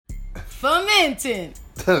Fermenting.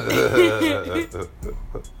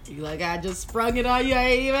 You like I just sprung it on you,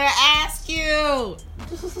 I didn't even ask you.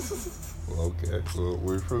 Okay, so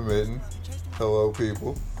we're fermenting. Hello,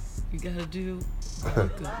 people. You gotta do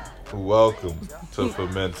Welcome to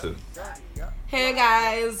Fermenting. Hey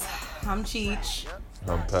guys, I'm Cheech.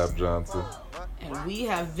 I'm Pap Johnson. And we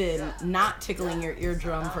have been not tickling your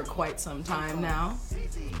eardrum for quite some time now.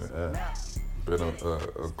 Yeah, been a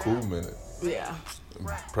cool minute. Yeah.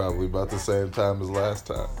 Probably about the same time as last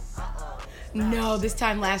time. No, this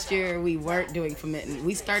time last year we weren't doing fermenting.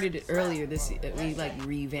 We started it earlier this year. We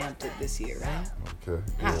revamped it this year, right? Okay.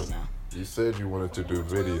 I don't know. You said you wanted to do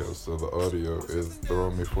video, so the audio is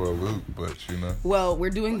throwing me for a loop, but you know. Well, we're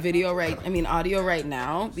doing audio right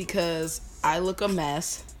now because I look a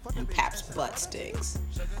mess and Pap's butt stinks.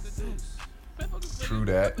 True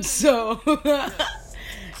that. So,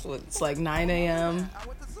 it's like 9 a.m.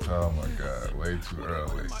 Oh my God, way too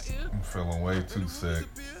early. I'm feeling way too sick.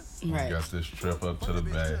 Right. We got this trip up to the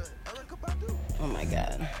Bay. Oh my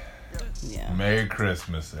God. Yeah. Merry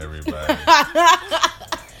Christmas, everybody.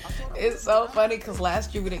 It's so funny because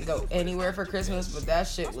last year we didn't go anywhere for Christmas, but that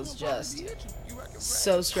shit was just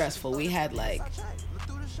so stressful. We had I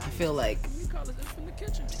feel like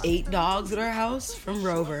 8 dogs at our house from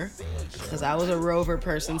Rover because I was a Rover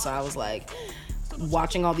person, so I was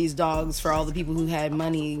watching all these dogs for all the people who had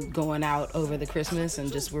money going out over the Christmas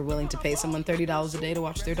and just were willing to pay someone $30 a day to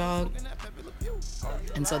watch their dog.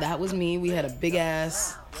 And so that was me. We had a big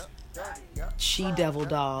ass she-devil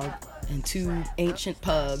dog and 2 ancient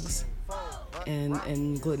pugs and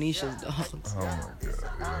Glanisha's dogs. Oh my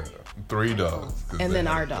God, yeah. 3 dogs. And then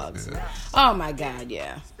our dogs. Yeah. Oh my God,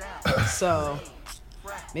 yeah. So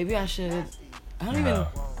maybe I should. I don't even.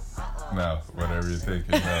 No, whatever you're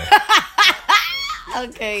thinking. No.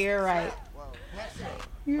 Okay, you're right.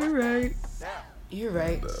 You're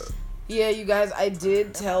right. Yeah, you guys, I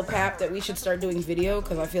did tell Pap that we should start doing video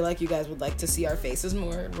because I feel like you guys would like to see our faces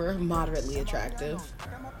more. We're moderately attractive,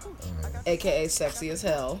 aka sexy as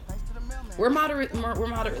hell. We're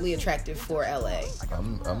moderately attractive for LA.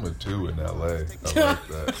 I'm a 2 in LA. I like that.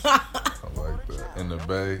 I like that. In the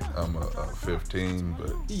Bay, I'm a 15,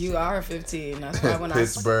 but You are a 15. That's why when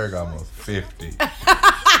Pittsburgh, I'm a 50.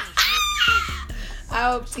 I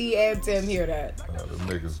hope T and Tim hear that. The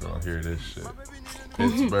niggas gonna hear this shit.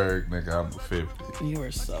 Pittsburgh, nigga, I'm a 50. You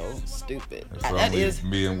are so stupid. It's That only is.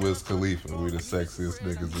 me and Wiz Khalifa. We the sexiest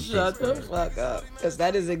niggas in Shut the Pittsburgh. fuck up. Because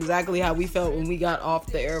that is exactly how we felt when we got off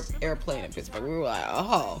the airplane in Pittsburgh. We were like,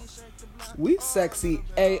 oh, we sexy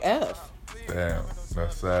AF. Damn,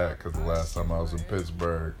 that's sad because the last time I was in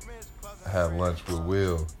Pittsburgh, I had lunch with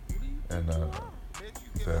Will, and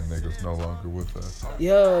that nigga's no longer with us.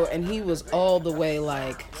 Yo, and he was all the way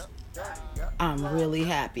like, I'm really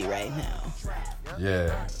happy right now.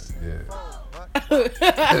 Yeah.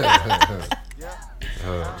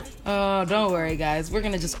 Oh, don't worry, guys. We're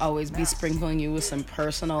going to just always be sprinkling you with some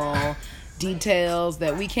personal details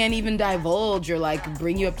that we can't even divulge or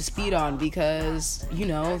bring you up to speed on because,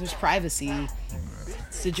 there's privacy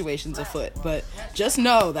situations afoot. But just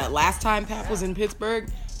know that last time Pap was in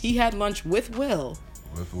Pittsburgh, he had lunch with Will.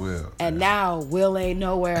 With Will. And now Will ain't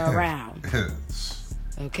nowhere around.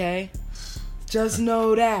 Okay? Just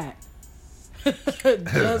know that.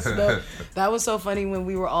 Just know. That was so funny when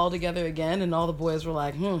we were all together again and all the boys were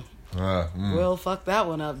like, Will fucked that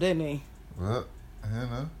one up, didn't he? Well,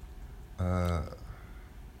 oh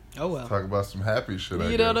well. Talk about some happy shit,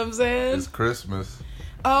 You know what I'm saying? It's Christmas.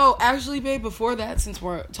 Oh, actually, babe, before that, since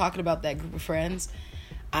we're talking about that group of friends,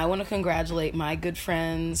 I want to congratulate my good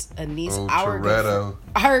friends, Anise, our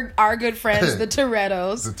good friends, the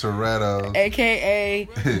Torettos. The Torettos. A.K.A.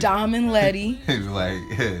 Dom and Letty. He was like,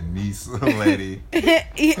 niece Letty.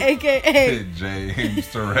 A.K.A. James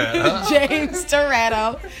Toretto.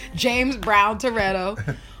 James Brown Toretto.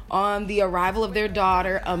 On the arrival of their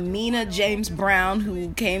daughter, Amina James Brown,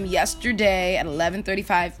 who came yesterday at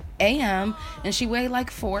 11:35 a.m. and she weighed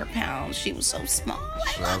 4 pounds. She was so small.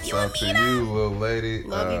 Shouts out to you, little lady.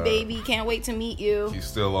 Love you, baby. Can't wait to meet you. You're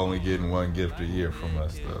still only getting 1 gift a year from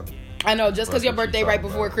us, though. I know, just because your That's what birthday you right talking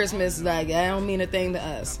before about. Christmas, that don't mean a thing to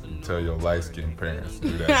us. Tell your light-skinned parents to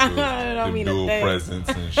do that. I don't mean a dual thing. presents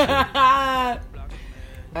and shit.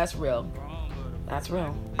 That's real. I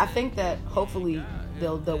think that hopefully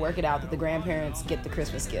they'll work it out that the grandparents get the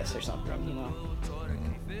Christmas gifts or something, Them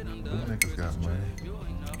niggas got money.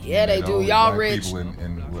 Yeah, they do. Only Y'all black rich. People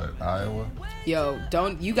in what, Iowa? Yo,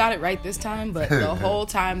 you got it right this time, but the whole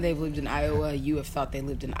time they've lived in Iowa, you have thought they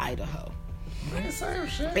lived in Idaho. It's the same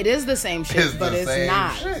shit. It is the same shit, but it's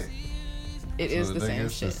not. Shit. It is the same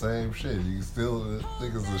It's shit. the same shit. You still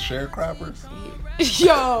think it's the sharecroppers?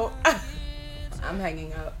 Yo, I'm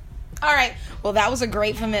hanging up. All right. Well, that was a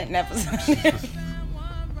great fermenting episode.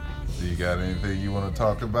 Do you got anything you want to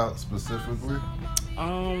talk about specifically?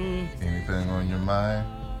 Anything on your mind?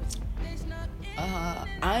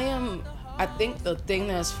 I think the thing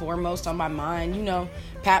that's foremost on my mind, you know,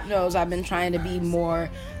 Pap knows I've been trying to be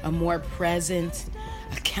a more present,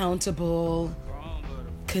 accountable,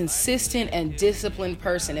 consistent, and disciplined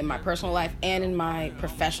person in my personal life and in my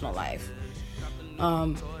professional life.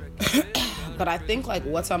 But I think, like,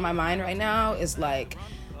 what's on my mind right now is, like,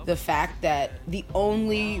 the fact that the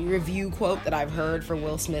only review quote that I've heard for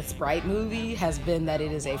Will Smith's Bright movie has been that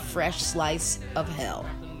it is a fresh slice of hell.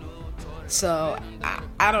 So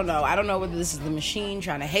I don't know. I don't know whether this is the machine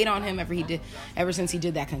trying to hate on him ever since he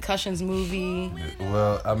did that Concussions movie.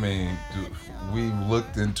 Well, I mean, we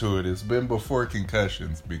looked into it. It's been before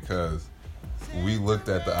Concussions because we looked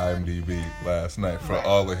at the IMDb last night for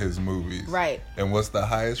all of his movies. Right. And what's the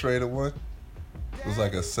highest rated one? It was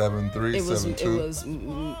like a 7.3, 7.2. It was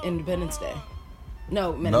Independence Day.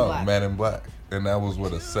 No, Men in Black. Men in Black. And that was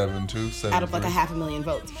what, a 7.2, 7.3? Out of like 500,000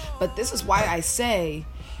 votes. But this is why I say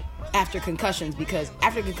after Concussions, because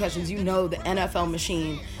after Concussions, you know, the NFL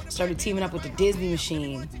machine started teaming up with the Disney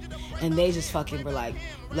machine, and they just fucking were like,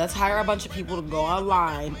 let's hire a bunch of people to go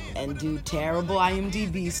online and do terrible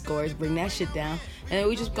IMDb scores, bring that shit down, and then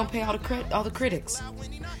we just gonna pay all the critics.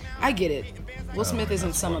 I get it. Will Smith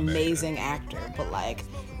isn't some amazing actor, but like,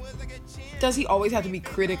 does he always have to be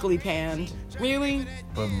critically panned? Really?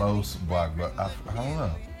 But most blockbuster, I don't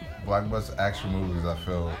know. Blockbuster action movies, I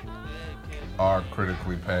feel, are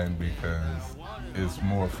critically panned because it's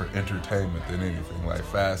more for entertainment than anything. Like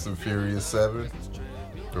Fast and Furious 7,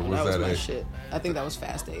 or was that 8? Shit. I think that was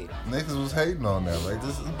Fast 8. Niggas was hating on that, like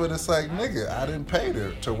this, but it's like, nigga, I didn't pay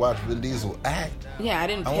to watch Vin Diesel act. Yeah, I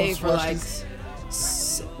didn't pay for like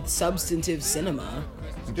substantive cinema.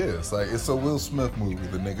 Yeah, it's like, it's a Will Smith movie.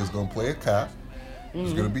 The nigga's gonna play a cop.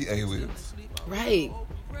 There's gonna be aliens. Right.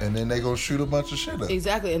 And then they gonna shoot a bunch of shit up.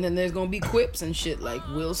 Exactly, and then there's gonna be quips and shit, like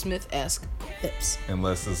Will Smith-esque quips.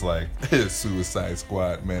 Unless it's like Suicide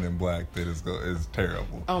Squad, Men in Black, that is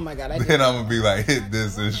terrible. Oh my god! Then I'm gonna be like,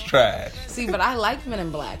 this is trash. See, but I liked Men in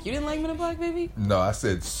Black. You didn't like Men in Black, baby? No, I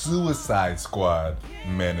said Suicide Squad,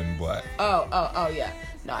 Men in Black. Oh yeah.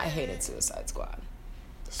 No, I hated Suicide Squad.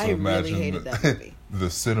 So I really hated that movie. The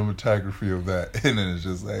cinematography of that, and then it's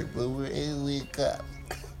just like, but we're alien cops.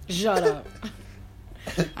 Shut up.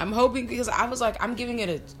 I'm hoping, because I was like, I'm giving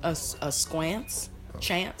it a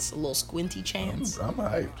chance, a little squinty chance. I'm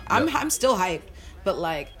hyped. I'm still hyped, but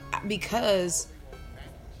like, because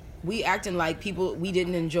we acting like people, we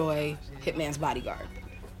didn't enjoy Hitman's Bodyguard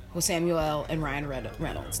with Samuel L. and Ryan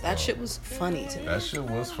Reynolds. That shit was funny to me. That shit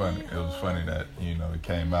was funny. It was funny that, you know, it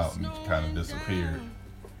came out and kind of disappeared.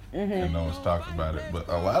 And no one's talking about it. But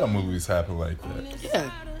a lot of movies happen like that.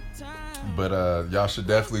 Yeah. But y'all should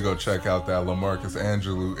definitely go check out that LaMarcus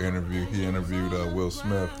Angelou interview. He interviewed Will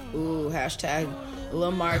Smith. Ooh, hashtag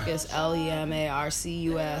LaMarcus,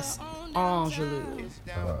 LeMarcus Angelou.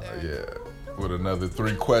 Yeah. With another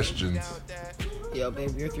 3 questions. Yo,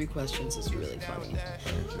 baby, your 3 questions is really funny.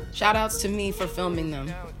 Shout outs to me for filming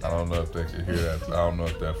them. I don't know if they could hear that. I don't know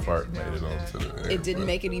if that fart made it onto the air. It didn't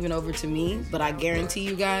make it even over to me, but I guarantee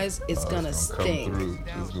you guys, it's gonna stink.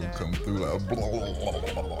 It's gonna come through like blah, blah,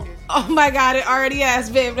 blah, blah. Oh my god, it already has,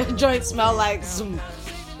 babe. That joint smell like some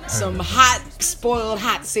hot, spoiled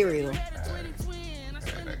hot cereal.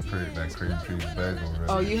 That cream cheese bagel. Right?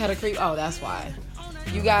 Oh, you had a cream? Oh, that's why.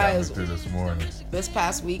 You guys, this morning. This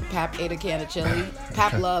past week, Pap ate a can of chili.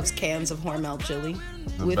 Pap loves cans of Hormel chili.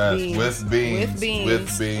 With beans.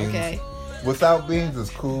 Okay. Without beans is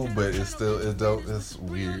cool, but it's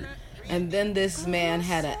weird. And then this man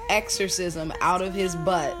had an exorcism out of his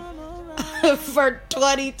butt for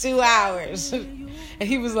 22 hours. And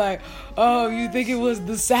he was like, oh, you think it was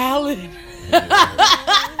the salad?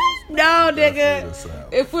 Yeah. No, nigga.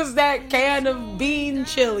 It was that can of bean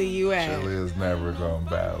chili you had. Chili is never gonna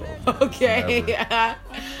battle. Okay.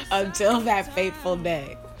 Until that fateful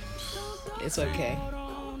day. It's okay.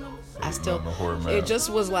 It just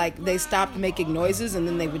was like they stopped making noises and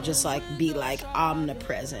then they would just like be like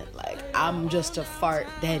omnipresent. Like, I'm just a fart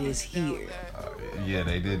that is here. Yeah,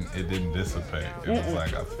 it didn't dissipate. It was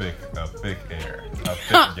like a thick air. A thick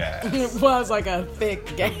gas. It was like a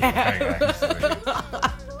thick gas.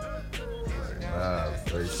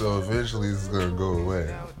 So eventually it's gonna go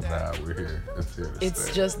away. Nah, we're here. It's here.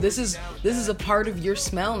 It's just this is a part of your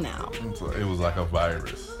smell now. It was like a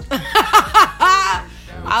virus.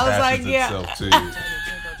 I was like, yeah. To you.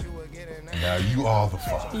 Now you all the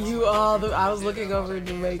fault. I was looking over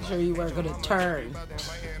to make sure you weren't gonna turn.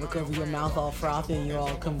 Look over your mouth all frothy and you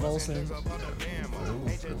all convulsing. It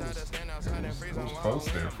was close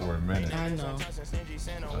there for a minute. I know.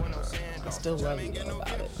 I still love you though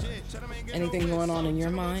about it. Anything going on in your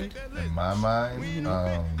mind? In my mind,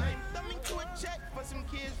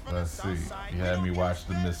 let's see. You had me watch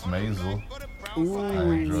the Miss Maisel.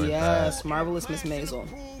 Ooh, yes, Marvelous Miss Maisel.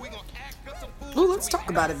 Ooh, let's talk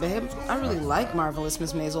about it, babe. I really like Marvelous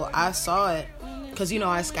Miss Maisel. I saw it because, you know,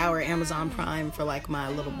 I scour Amazon Prime for like my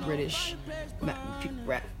little British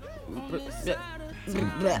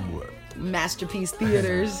masterpiece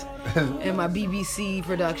theaters and my BBC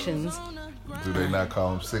productions. Do they not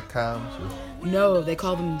call them sitcoms? No, they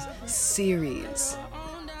call them series.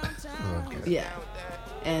 Okay. Yeah.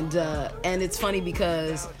 And it's funny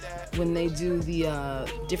because when they do the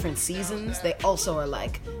different seasons, they also are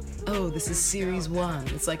like, oh, this is series 1.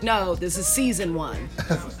 It's like, no, this is season 1.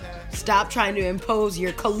 Stop trying to impose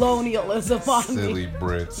your colonialism on Silly me.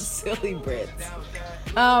 Brits. Silly Brits.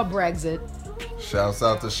 Oh, Brexit. Shouts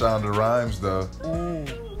out to Shonda Rhimes, though.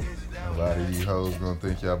 A lot of you hoes gonna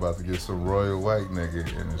think y'all about to get some royal white nigga,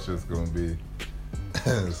 and it's just gonna be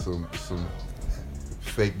some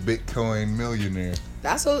fake Bitcoin millionaire.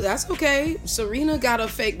 That's okay. Serena got a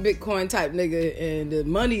fake Bitcoin type nigga, and the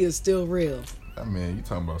money is still real. I mean, you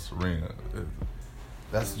talking about Serena.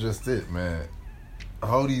 That's just it, man.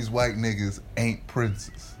 All these white niggas ain't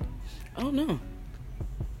princes. Oh, no.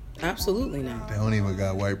 Absolutely not. They don't even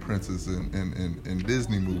got white princes in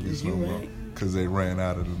Disney movies no more. Because they ran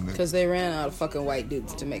out of them niggas. Because they ran out of fucking white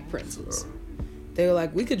dudes to make princes. They were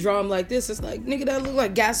like, we could draw him like this. It's like, nigga, that look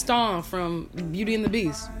like Gaston from Beauty and the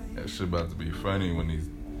Beast. That shit about to be funny when these...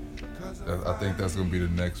 I think that's going to be the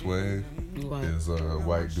next wave. What? Is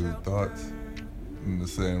white dude thoughts. In the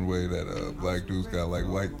same way that black dudes got like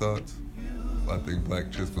white thoughts. I think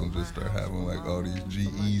black chicks gonna just start having like all these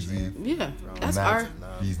G-Eazy. Yeah, that's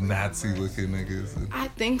these Nazi looking niggas. I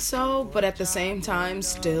think so, but at the same time,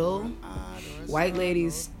 still, white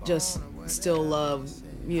ladies just still love,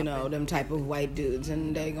 you know, them type of white dudes,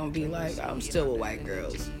 and they gonna be like, I'm still with white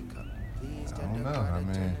girls. I don't know. I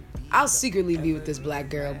mean, I'll secretly be with this black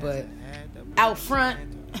girl, but out front,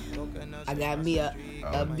 I got me a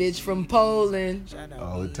bitch from Poland.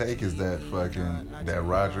 All it take is that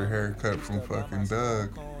Roger haircut from fucking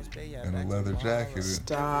Doug and a leather jacket.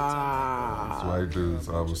 Stop. It's white dudes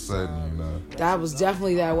all of a sudden, you know. That was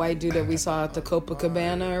definitely that white dude that we saw at the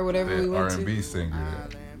Copacabana or whatever we went to. R&B singer.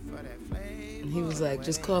 And he was like,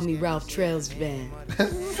 just call me Ralph Tresvant.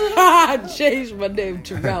 I changed my name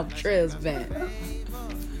to Ralph Tresvant.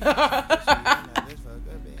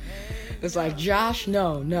 It's like, Josh,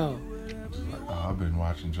 no. I've been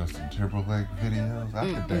watching Justin Timberlake videos.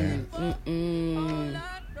 I could dance.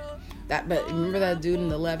 But remember that dude in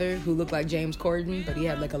the leather who looked like James Corden, but he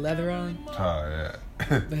had like a leather on? Oh, yeah.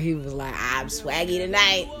 But he was like, I'm swaggy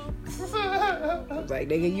tonight. I was like,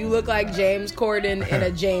 nigga, you look like James Corden in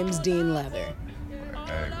a James Dean leather.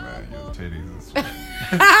 Hey, man, your titties is sweat.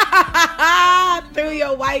 Through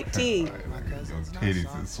your white tee. Your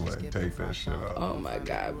titties is sweat. Take that shit off. Oh my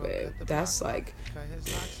God, babe. That's like...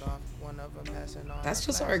 That's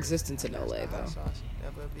just our existence in LA,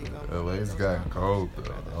 though. LA's gotten cold,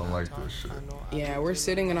 though. I don't like this shit. Yeah, we're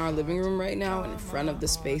sitting in our living room right now in front of the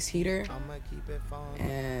space heater.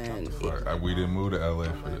 And... we didn't move to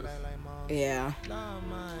LA for this. Yeah. Oh,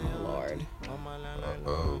 Lord.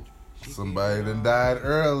 Uh-oh. Somebody done died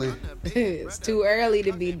early. It's too early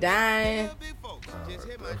to be dying.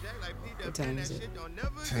 What time is it?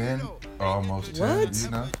 10? Almost 10, What? you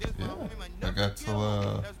know? Yeah. I got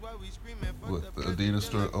till, the Adidas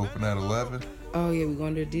store open at 11. Oh, yeah, we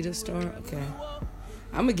going to Adidas store? Okay.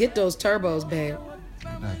 I'm going to get those turbos, babe.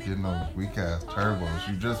 You're not getting those weak-ass turbos.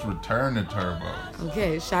 You just returned the turbos.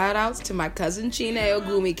 Okay, shout-outs to my cousin Chine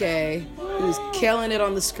Ogumike, who's killing it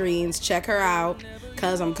on the screens. Check her out.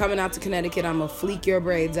 Because I'm coming out to Connecticut, I'm going to fleek your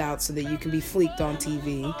braids out so that you can be fleeked on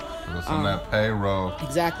TV. Put us on that payroll.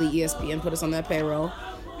 Exactly, ESPN put us on that payroll.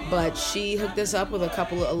 But she hooked us up with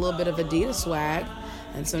a little bit of Adidas swag.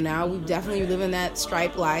 And so now we definitely live in that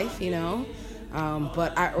stripe life, you know.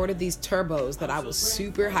 But I ordered these turbos that I was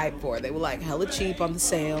super hyped for. They were like hella cheap on the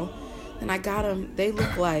sale. And I got them. They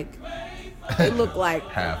look like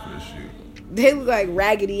half of the shoe. They look like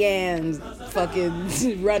Raggedy Ann's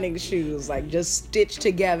fucking running shoes, like just stitched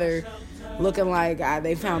together, looking like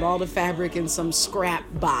they found all the fabric in some scrap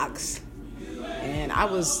box. And I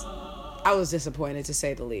was disappointed, to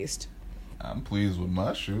say the least. I'm pleased with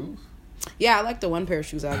my shoes. Yeah, I like the one pair of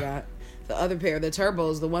shoes I got. The other pair, the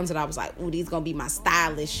turbos, the ones that I was like, ooh, these gonna be my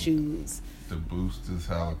stylish shoes. The Boost is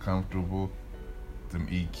hella comfortable. Them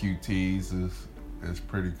EQTs is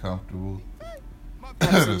pretty comfortable.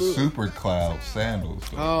 The Super Cloud sandals.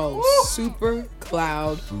 Though. Oh, Super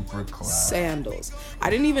Cloud sandals. I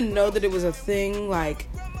didn't even know that it was a thing, like,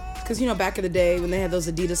 because, you know, back in the day when they had those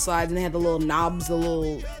Adidas slides and they had the little knobs, the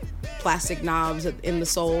little plastic knobs in the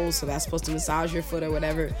soles, so that's supposed to massage your foot or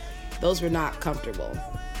whatever, those were not comfortable.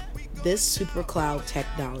 This Super Cloud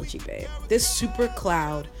technology, babe. This Super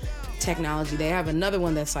Cloud technology. They have another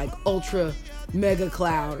one that's like Ultra Mega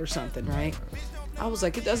Cloud or something, right? I was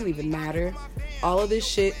like, it doesn't even matter. All of this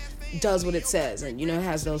shit does what it says. And, you know, it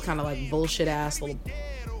has those kind of like bullshit ass little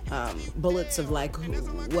bullets of like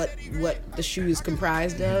what the shoe is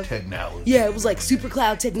comprised of. Technology. Yeah, it was like Super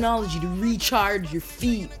Cloud technology to recharge your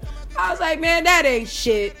feet. I was like, man, that ain't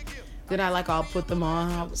shit. Then I like all put them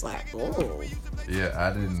on. I was like, oh. Yeah,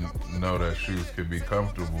 I didn't know that shoes could be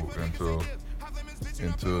comfortable until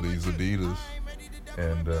these Adidas.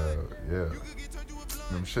 And yeah.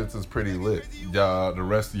 Them shits is pretty lit. Y'all, the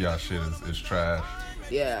rest of y'all shit is trash.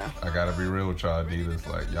 Yeah. I gotta be real with y'all Adidas.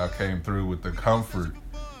 Like, y'all came through with the comfort,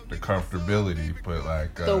 the comfortability, but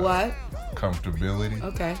like... the what? Comfortability.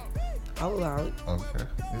 Okay. I'll allow it. Okay,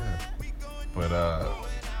 yeah. But,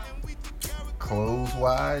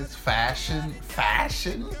 clothes-wise, fashion?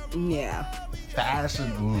 Yeah.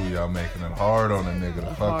 Fashion? Ooh, y'all making it hard on a nigga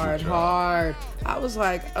to fuck with y'all. Hard. I was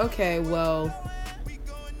like, okay, well...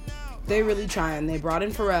 They really trying. They brought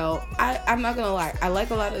in Pharrell. I'm not gonna lie. I like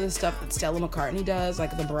a lot of the stuff that Stella McCartney does,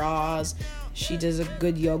 like the bras. She does a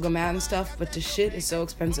good yoga mat and stuff, but the shit is so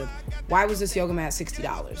expensive. Why was this yoga mat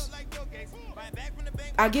 $60?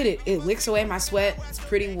 I get it. It licks away my sweat. It's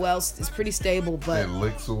pretty stable, but... It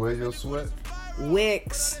licks away your sweat?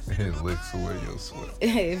 Wicks. It licks away your sweat.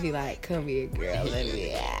 It'd be like, come here, girl. Let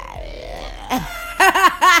me...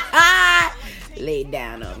 Lay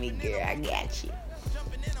down on me, girl. I got you.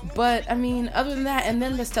 But, I mean, other than that, and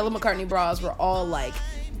then the Stella McCartney bras were all like,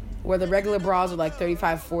 where the regular bras are like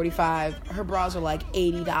 $35, $45, her bras are like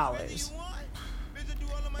 $80.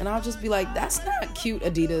 And I'll just be like, that's not cute,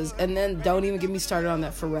 Adidas. And then don't even get me started on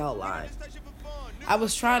that Pharrell line. I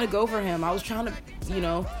was trying to go for him. I was trying to, you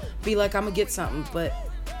know, be like, I'm gonna get something, but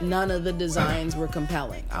none of the designs were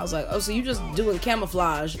compelling. I was like, oh, so you just doing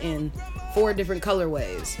camouflage in 4 different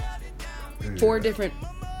colorways. 4 different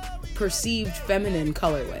perceived feminine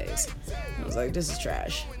colorways. I was like, this is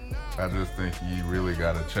trash. I just think you really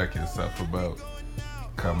gotta check yourself about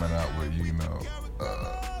coming out with, you know,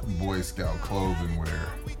 Boy Scout clothing wear.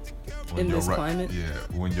 In this climate? Yeah,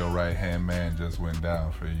 when your right-hand man just went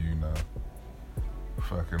down for, you know,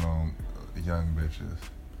 fucking on young bitches.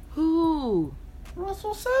 Who?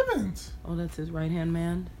 Russell Simmons. Oh, that's his right-hand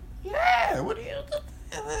man? Yeah, what do you do?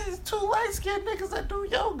 There's 2 light-skinned niggas that do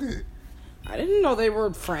yoga. I didn't know they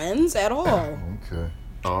were friends at all. Okay.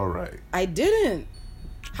 All right. I didn't.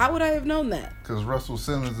 How would I have known that? Because Russell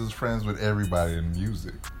Simmons is friends with everybody in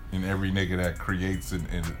music. And every nigga that creates and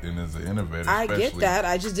is an innovator. I get that.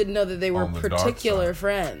 I just didn't know that they were particular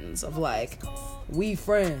friends of like, we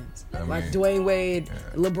friends. I like mean, Dwayne Wade,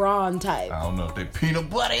 yeah. LeBron type. I don't know if they peanut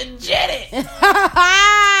butter and jelly.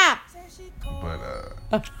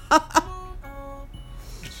 But,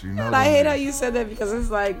 you know, and I hate how you said that because it's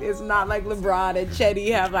like, it's not like LeBron and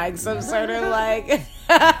Chetty have like some sort of like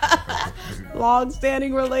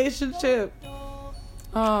long-standing relationship.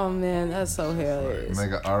 Oh man, that's so hilarious.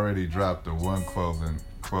 Nigga already dropped the one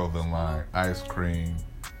clothing line, ice cream,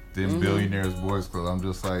 then Billionaires Boys Clothes. I'm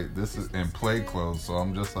just like, this is in play clothes, so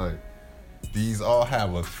I'm just like, these all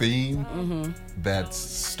have a theme that's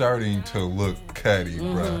starting to look cutty,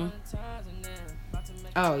 bruh.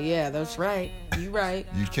 Oh yeah, that's right. You right.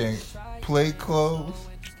 You can't play clothes,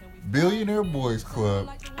 Billionaire Boys Club,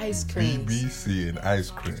 ice cream, BBC, and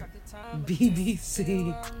ice cream.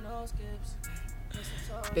 BBC.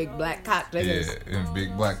 Big black cock niggas. Yeah, and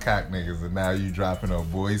big black cock niggas, and now you dropping a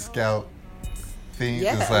Boy Scout theme.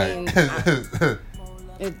 Yeah, it's like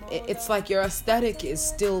it's like your aesthetic is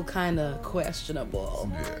still kind of questionable.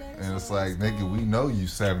 Yeah, and it's like, nigga, we know you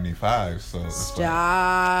 75, so it's stop.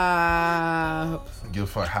 Like, give a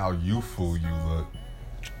fuck how youthful you look.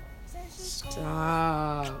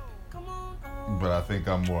 Stop. But I think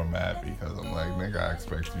I'm more mad because I'm like, nigga, I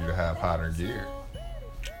expect you to have hotter gear.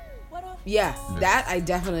 Yeah, that I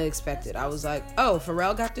definitely expected. I was like, oh,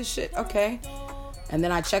 Pharrell got this shit? Okay. And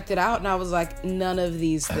then I checked it out, and I was like, none of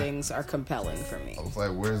these things are compelling for me. I was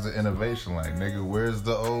like, where's the innovation? Like, nigga, where's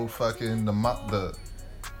the old fucking,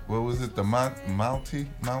 what was it, the Mountie?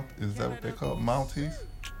 Is that what they call it? Mounties?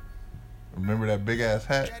 Remember that big-ass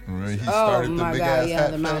hat? Remember he started the big-ass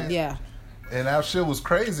hat? Yeah. And that shit was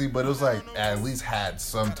crazy, but it was like, at least had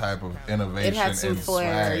some type of innovation. It had some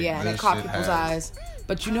flair, swag. And it caught people's eyes.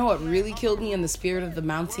 But you know what really killed me in the spirit of the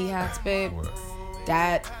Mountie hats, babe? What?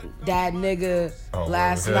 That nigga Oh,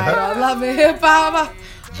 last yeah. night on Love and Hip Hop.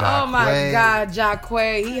 Oh my Jacquees. God,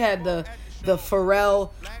 Jacquees. He had the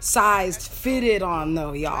Pharrell sized fitted on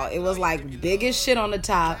though, y'all. It was like big as shit on the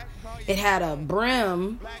top. It had a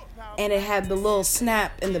brim and it had the little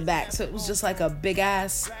snap in the back. So it was just like a big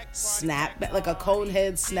ass snapback, like a cone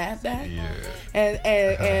head snapback. Yeah.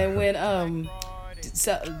 And when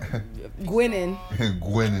Gwennon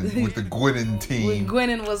Gwennon with the Gwennon team. when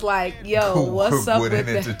Gwennon was like, yo, what's up with Gwennon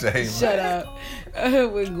the Entertainment. Shut up.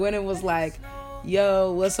 When Gwennon was like,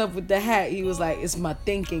 yo, what's up with the hat? He was like, it's my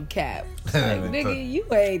thinking cap. Like, nigga, you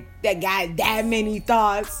ain't that guy that many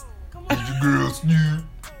thoughts. Did your girl Snoop?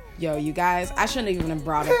 Yo, you guys, I shouldn't even have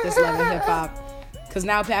brought up this Love and Hip Hop. Because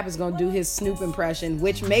now Pap is going to do his Snoop impression,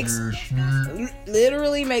 which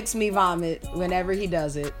literally makes me vomit whenever he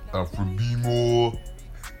does it. From B-More.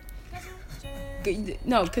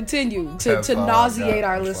 No, continue to That's all I nauseate got.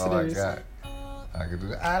 our That's all listeners. I can do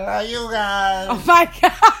that. I love you guys. Oh my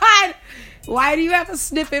God. Why do you have a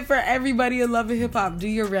snippet for everybody in Love and Hip Hop? Do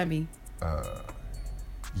your Remy.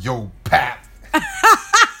 Yo, Pap.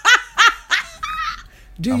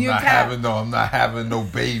 Do I'm your not Pap. having no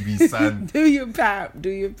baby, son. Do your Pap. Do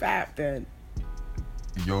your Pap then.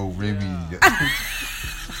 Yo, Remy.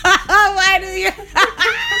 Why do you?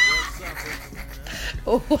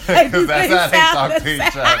 Why do Because that's they how sound they the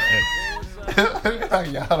talk same? to each other.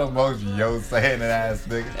 Y'all the most yo saying it ass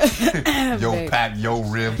nigga. Yo, Babe. Pap. Yo,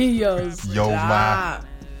 Rim. Yo, Yo, Ma. stop.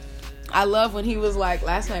 I love when he was like,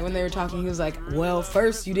 last night when they were talking, he was like, well,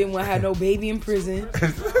 first you didn't want to have no baby in prison.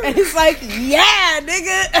 And it's like, yeah,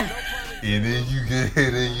 nigga. And then you get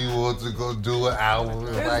it and you want to go do an album.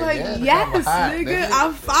 It's like, like, yeah, yes, I'm hot, nigga,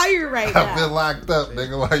 I'm fired right I've been now. locked up,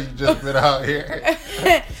 nigga, while you just been out here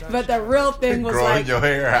But the real thing was growing like, your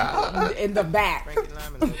hair out. in the back.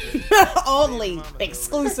 Only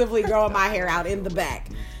exclusively growing my hair out in the back.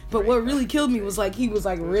 But what really killed me was like he was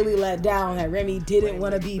like really let down that Remy didn't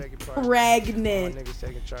want to be pregnant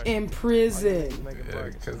in prison. Yeah,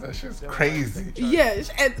 because that shit's crazy. Yeah,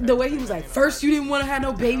 and the way he was like, first you didn't want to have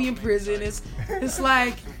no baby in prison. It's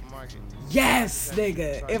like, yes,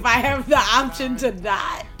 nigga. If I have the option to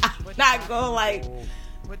die, I'm not gonna like.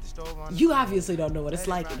 You obviously don't know what it's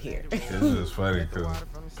like in here. It's just funny because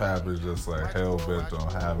Pap is just like hell bent on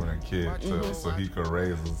having a kid so he could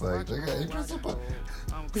raise us. Like, nigga, ain't you supposed-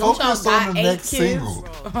 Don't y'all focus got on the 8 next kids? single.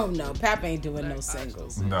 Oh no, Pap ain't doing no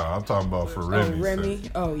singles. No, I'm talking about for Oh, Remy. Remy?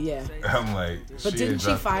 Oh yeah. I'm like, But didn't she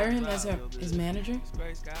just- fire him as his manager?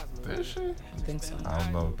 Did she? I think so. I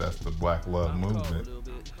don't know if that's the Black Love movement.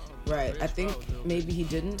 Right. I think maybe he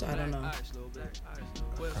didn't. I don't know.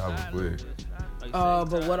 Probably.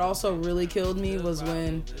 But what also really killed me was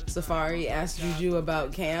when Safari asked Juju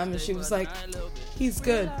about Cam, and she was like, "He's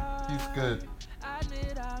good." He's good.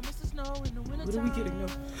 What are we getting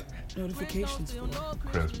notifications for?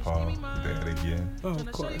 Chris Paul, dead again. Oh,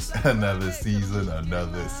 of course. Another season,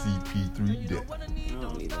 another CP3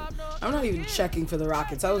 dead. I'm not even checking for the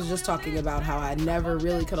Rockets. I was just talking about how I never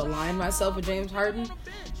really could align myself with James Harden,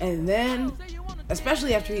 and then,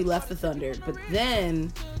 especially after he left the Thunder, but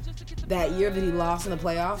then that year that he lost in the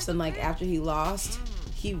playoffs, and like after he lost,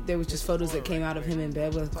 there was just photos that came out of him in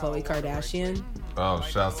bed with Khloe Kardashian. Oh,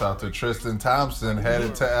 shouts out to Tristan Thompson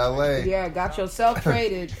headed to LA. Yeah, got yourself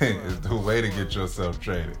traded. It's the way to get yourself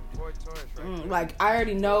traded. Like, I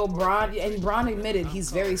already know Bron, and Bron admitted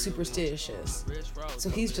he's very superstitious. So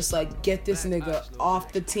he's just like, get this nigga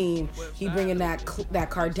off the team. He bringing that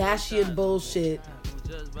Kardashian bullshit.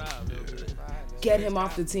 Yeah. Get him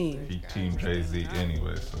off the team. He team Jay-Z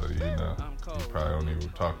anyway, so you know, he probably don't even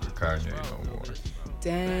talk to Kanye no more.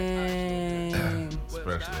 Dang.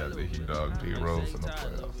 Especially after he dogged D-Rose in the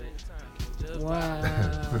playoffs. Wow.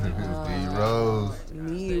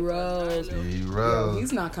 D-Rose. Yo,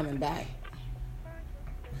 he's not coming back.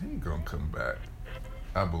 He ain't gonna come back.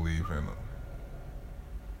 I believe in him.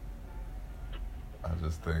 I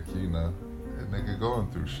just think, you know, that nigga going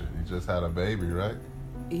through shit. He just had a baby, right?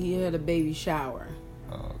 He had a baby shower.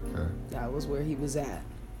 Oh, okay. That was where he was at.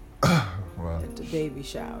 Well, At the baby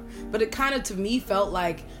shower. But it kind of, to me, felt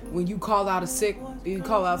like when you call out sick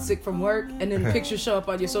from work, and then pictures show up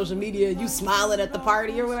on your social media, and you smiling at the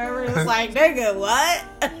party or whatever. It's like, nigga, what?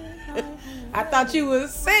 I thought you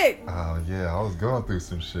was sick. oh yeah, I was going through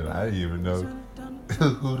some shit. I didn't even know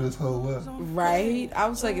who this hoe was. Right? I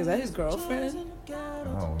was like, is that his girlfriend?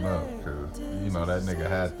 I don't know, because, you know, that nigga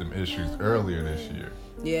had them issues earlier this year.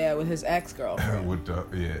 Yeah, with his ex-girlfriend. With the,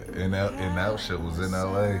 and that shit was in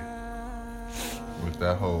LA. With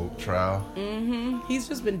that whole trial. Mm-hmm. He's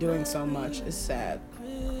just been doing so much. It's sad.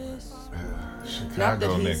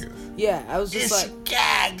 Chicago niggas. Yeah, I was just like,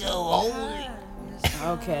 Chicago only.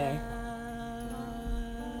 Okay.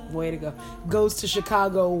 Way to go. Goes to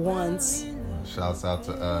Chicago once. Shouts out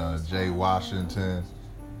to Jay Washington.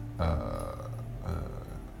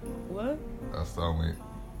 What? That's the only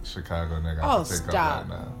Chicago nigga I can think of right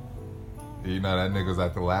now. You know that nigga's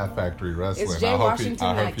at the Laugh Factory wrestling. Is Jay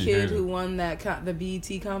Washington that kid who won the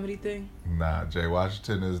BET comedy thing? Nah, Jay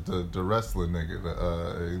Washington is the wrestling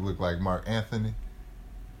nigga. He looked like Mark Anthony,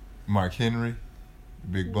 Mark Henry,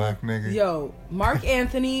 big black nigga. Yo, Mark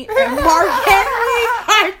Anthony and Mark Henry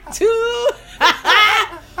are two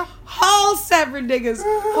whole separate niggas,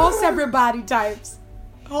 whole separate body types,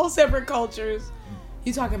 whole separate cultures.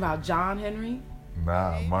 You talking about John Henry?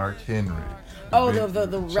 Nah, Mark Henry. Oh,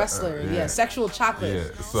 the wrestler. Yeah, Sexual Chocolate.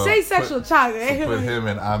 Yeah, so say Sexual Chocolate. So put him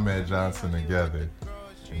and Ahmed Johnson together,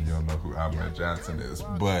 and you don't know who Ahmed Johnson is,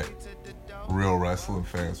 but real wrestling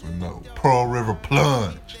fans would know. Pearl River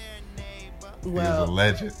Plunge. Well,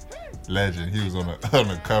 he's a legend. He was on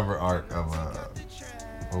the cover art of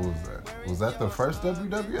what was that? Was that the first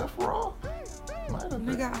WWF Raw? Might have been.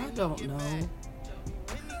 Nigga, I don't know.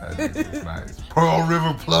 That is nice. Pearl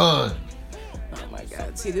River Plunge. Oh my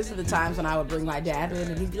God. See, these are the times when I would bring my dad in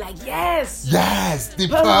and he'd be like, yes! Yes! The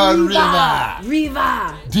Pearl River!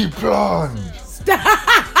 Riva! The plunge!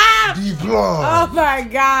 Stop! The plunge! Oh my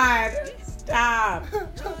God. Stop.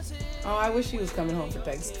 Oh, I wish he was coming home for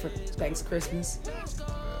thanks Christmas.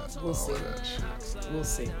 We'll see. We'll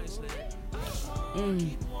see.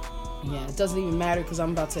 Yeah, it doesn't even matter because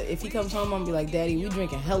I'm about to, if he comes home, I'm going to be like, Daddy, we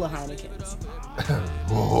drinking hella Heinekens.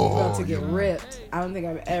 Whoa, about to get ripped. I don't think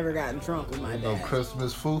I've ever gotten drunk with my dad. No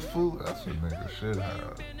Christmas foo-foo? That's what nigga should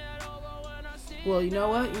have. Well, you know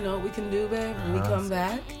what? You know what we can do, babe? When we come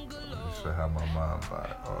back? You should have my mom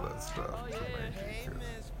buy all that stuff to make it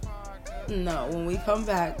good. No, when we come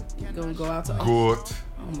back, we're going to go out to... Good.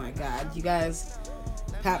 Oh my God. You guys,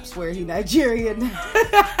 Pap swear he Nigerian.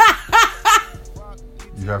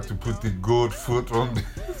 You have to put the goat foot on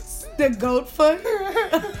the goat foot?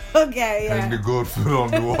 Okay, yeah. And the goat foot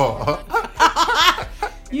on the wall.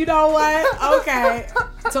 You know what? Okay.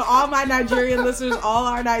 To all my Nigerian listeners, all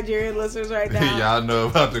our Nigerian listeners right now. Y'all know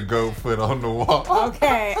about the goat foot on the wall.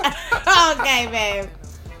 Okay. Okay, babe.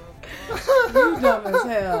 You dumb as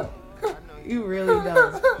hell. You really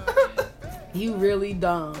dumb. You really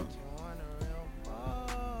dumb.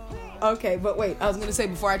 Okay, but wait. I was going to say,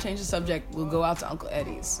 before I change the subject, we'll go out to Uncle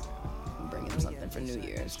Eddie's. Bring him something for New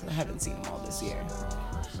Year's, because I haven't seen him all this year.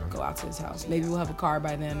 Go out to his house. Maybe we'll have a car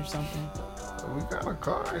by then or something. We got a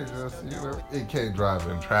car. It's just, it can't drive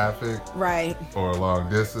in traffic. Right. Or long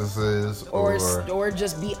distances. Or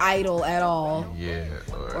just be idle at all. Yeah.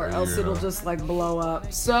 Or else it'll just like blow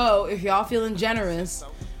up. So if y'all feeling generous,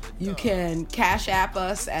 you can Cash App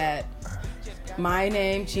us at my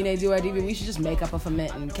name, Chine DuIDB. We should just make up a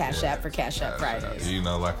ferment and Cash App for Cash App Fridays. You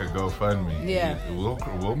know, like a GoFundMe. Yeah.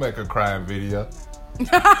 We'll make a crime video.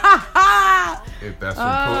 If that's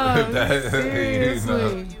important.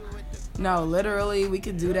 Seriously. No, literally, we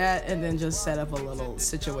could do that and then just set up a little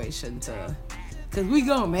situation to, cause we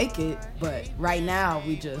gonna make it. But right now,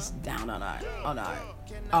 we just down on our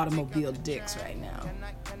automobile dicks right now.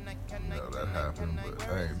 No, that happened, but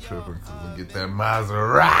I ain't tripping cause we get that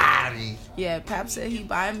Maserati. Yeah, Pap said he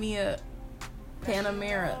buy me a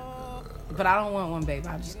Panamera, but I don't want one, babe.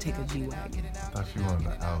 I'll just take a G-Wagon. I thought you wanted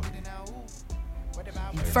an Audi.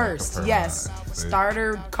 First, yes.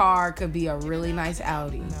 Starter car could be a really nice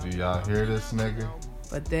Audi. Do y'all hear this, nigga?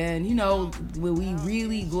 But then, you know, when we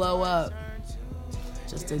really glow up,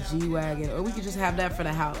 just a G-Wagon. Or we could just have that for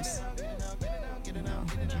the house. You know?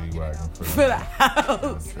 G-Wagon for the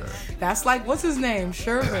house. Okay. That's like, what's his name?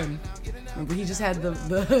 Sherman. Remember, he just had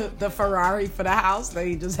the Ferrari for the house that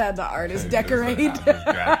he just had the artist decorate.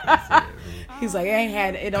 He's like,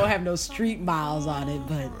 it don't have no street miles on it,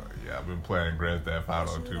 but... I've been playing Grand Theft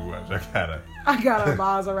Auto too much. I got a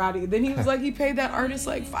Maserati. Then he was like, he paid that artist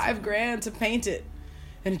like $5,000 to paint it,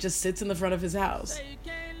 and it just sits in the front of his house.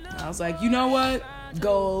 And I was like, you know what?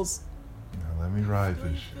 Goals. Now let me ride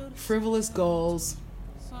this shit. Frivolous goals.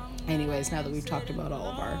 Anyways, now that we've talked about all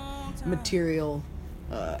of our material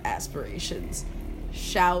aspirations,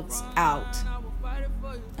 shouts out.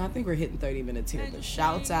 I think we're hitting 30 minutes here, but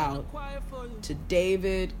shouts out to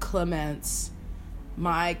David Clements.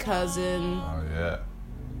 My cousin. Oh, yeah.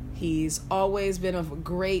 He's always been a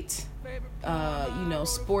great,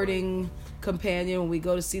 sporting companion when we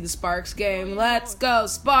go to see the Sparks game. Let's go,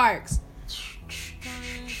 Sparks!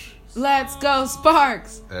 Let's go,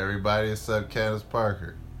 Sparks! Everybody except Candace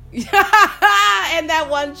Parker. And that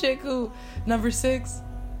one chick who, number 6.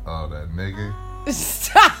 Oh, that nigga.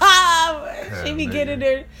 Stop! She be getting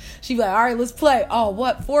there. She be like, all right, let's play. Oh,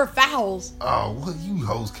 what? 4 fouls. Oh, what? You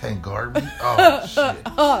hoes can't guard me? Oh, shit.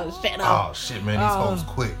 Oh, shit, man. These hoes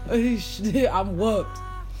quick. I'm whooped.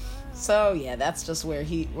 So, yeah, that's just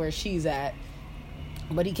where she's at.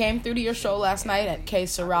 But he came through to your show last night at K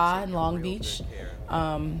Sarah in Long Beach,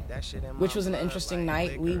 which was an interesting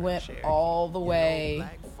night. We went all the way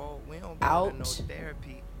out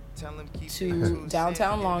to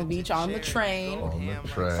downtown Long Beach on the train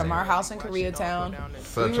from our house in Koreatown.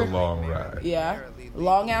 Such a long ride. Yeah.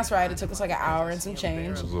 Long ass ride. It took us like an hour and some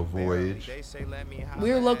change. It was a voyage.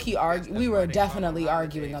 We were low-key we were definitely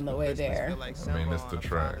arguing on the way there. I mean, it's the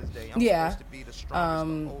train. Yeah.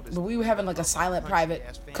 But we were having like a silent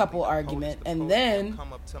private couple argument, and then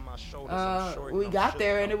we got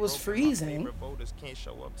there and it was freezing.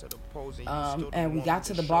 And we got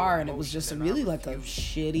to the bar and it was just really like a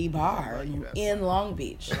shitty bar in Long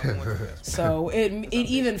Beach. So it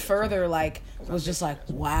even further like was just like,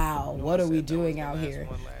 wow, what are we doing out here?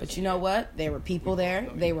 But you know what? There were people there.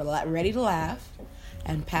 They were ready to laugh.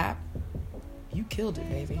 And Pap, you killed it,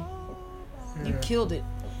 baby. You killed it.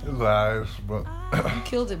 Lies, but you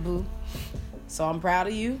killed it, boo. So I'm proud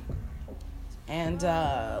of you. And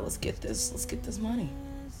let's get this money.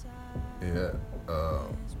 Yeah.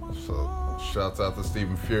 So shouts out to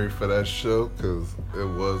Stephen Fury for that show because it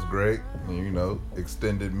was great. And, you know,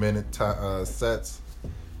 extended minute sets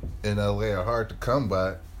in LA are hard to come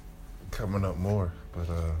by. Coming up more, but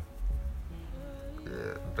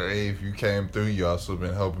yeah, Dave, you came through. You also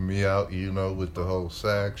been helping me out, you know, with the whole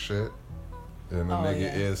SAG shit. And the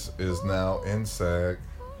nigga is now in SAG.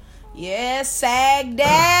 Yeah, SAG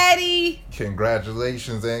Daddy.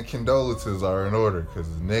 Congratulations and condolences are in order, cause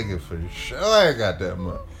the nigga for sure ain't got that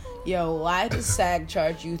money. Yo, why does SAG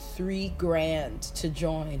charge you $3,000 to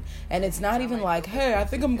join? And it's not even like, hey, I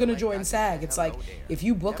think I'm gonna join SAG. It's like, if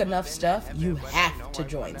you book enough stuff, you have to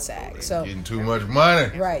join SAG. So getting too much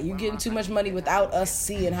money. Right, you getting too much money without us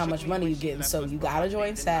seeing how much money you getting. So you gotta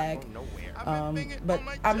join SAG. But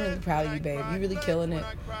I'm really proud of you, babe. You really killing it.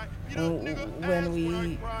 When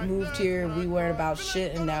we moved here, we weren't about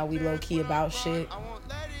shit, and now we low key about shit.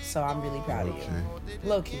 So I'm really proud of you.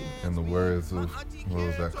 Low key. In the words of, what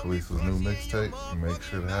was that, Khaleesi's new mixtape, make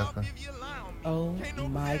shit happen. Oh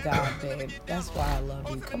my God, babe. That's why I love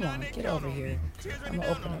you. Come on, get over here. I'm gonna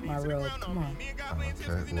open up my robe. Come on.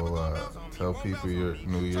 Okay, well, tell people your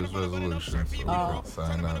New Year's resolutions so we can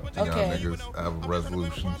sign up. Okay. Y'all niggas have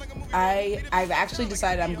resolutions. I've actually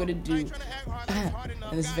decided I'm gonna do, and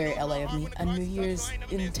this is very LA of me, a New Year's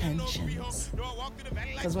intentions.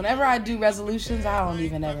 Because whenever I do resolutions, I don't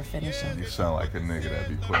even ever finish them. You sound like a nigga that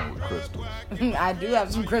be playing with crystals. I do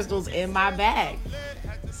have some crystals in my bag.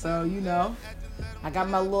 So, you know, I got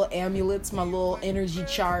my little amulets, my little energy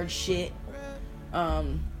charge shit. But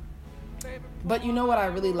you know what I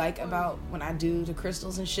really like about when I do the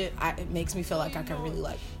crystals and shit? It makes me feel like I can really,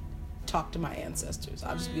 like, talk to my ancestors.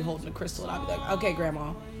 I'll just be holding a crystal and I'll be like, okay,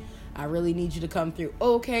 Grandma, I really need you to come through.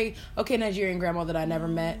 Okay, Nigerian grandma that I never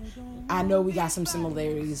met. I know we got some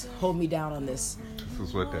similarities. Hold me down on this. This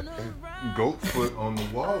is what that goat foot on the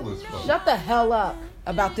wall is for. Shut the hell up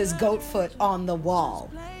about this goat foot on the wall.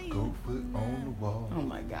 Goat foot on the wall. Oh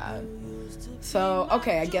my God. So,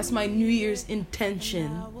 okay, I guess my New Year's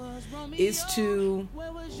intention is to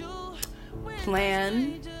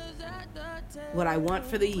plan what I want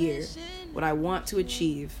for the year, what I want to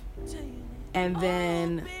achieve, and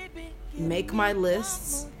then make my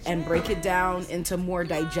lists and break it down into more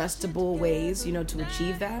digestible ways, you know, to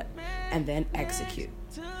achieve that, and then execute.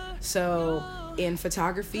 So in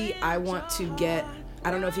photography, I want to get,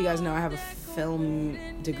 I don't know if you guys know, I have a film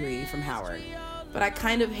degree from Howard, but I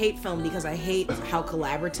kind of hate film because I hate how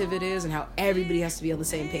collaborative it is and how everybody has to be on the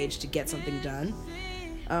same page to get something done.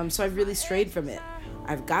 So I've really strayed from it.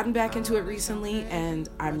 I've gotten back into it recently, and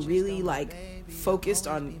I'm really like focused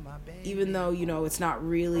on, even though, you know, it's not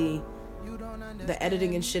really, the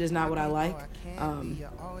editing and shit is not what I like, I'm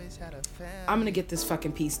gonna get this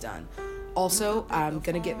fucking piece done. Also, I'm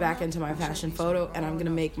gonna get back into my fashion photo, and I'm gonna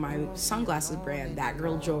make my sunglasses brand, That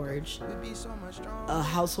Girl George, a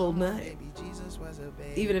household name,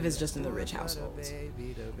 even if it's just in the rich households.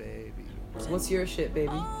 What's your shit,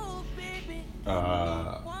 baby?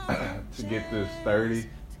 To get this 30,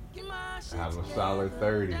 have a solid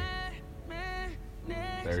 30.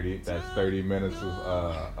 30, that's 30 minutes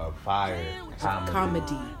of fire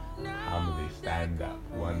comedy stand up,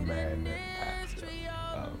 one man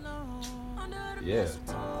yeah,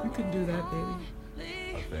 you can do that, baby.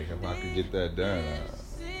 I think if I could get that done,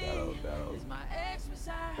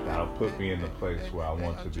 that'll put me in the place where I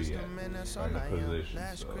want to be at, in the position.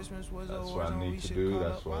 So that's what I need to do.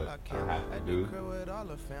 That's what I have to do,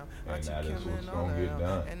 and that is what's gonna get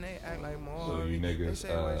done. So you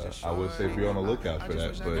niggas, I would say be on the lookout for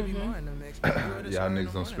that, but y'all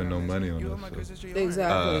niggas don't spend no money on this. So.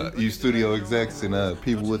 Exactly. You studio execs and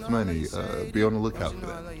people with money, be on the lookout for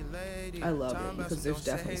that. I love it because there's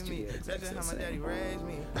definitely studio execs that say.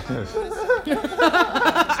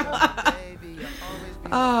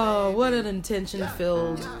 Oh, what an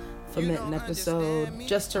intention-filled Fomentin episode.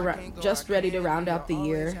 Just ready to round out the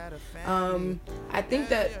year. I think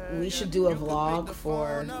that we should do a vlog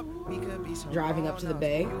for driving up to the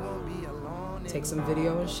Bay. Take some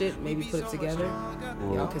video and shit, maybe put it together.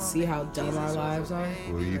 Y'all can see how dumb our lives are.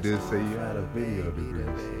 Well, you did say you had a video degree.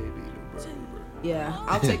 Yeah,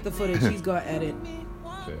 I'll take the footage. He's gonna edit.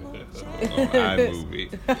 On iMovie.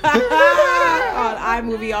 On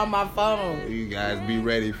iMovie on my phone. You guys be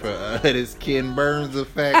ready for this Ken Burns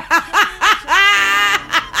effect.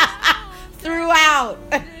 Throughout.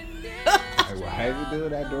 Why is he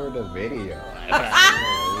doing that during the video?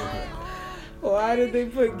 Why did they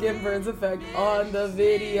put Ken Burns effect on the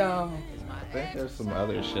video? I think there's some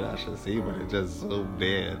other shit I should see, but it's just so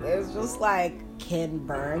dead. It's just like Ken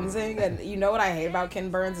Burnsing, and you know what I hate about Ken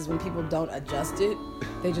Burns is when people don't adjust it,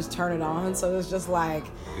 they just turn it on. So it's just like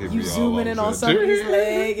you zooming in on somebody's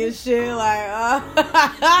leg and shit. Like,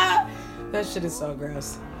 that shit is so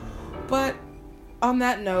gross. But on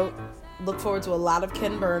that note, look forward to a lot of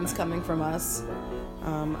Ken Burns coming from us.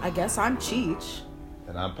 I guess I'm Cheech.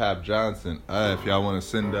 And I'm Pap Johnson. If y'all want to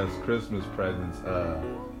send us Christmas presents,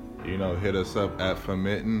 hit us up at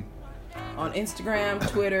Fomentin. On Instagram,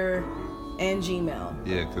 Twitter, and Gmail.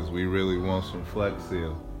 Yeah, because we really want some Flex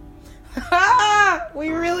Seal. We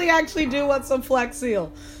really actually do want some Flex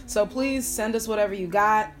Seal. So please send us whatever you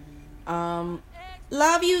got.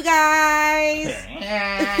 Love you guys.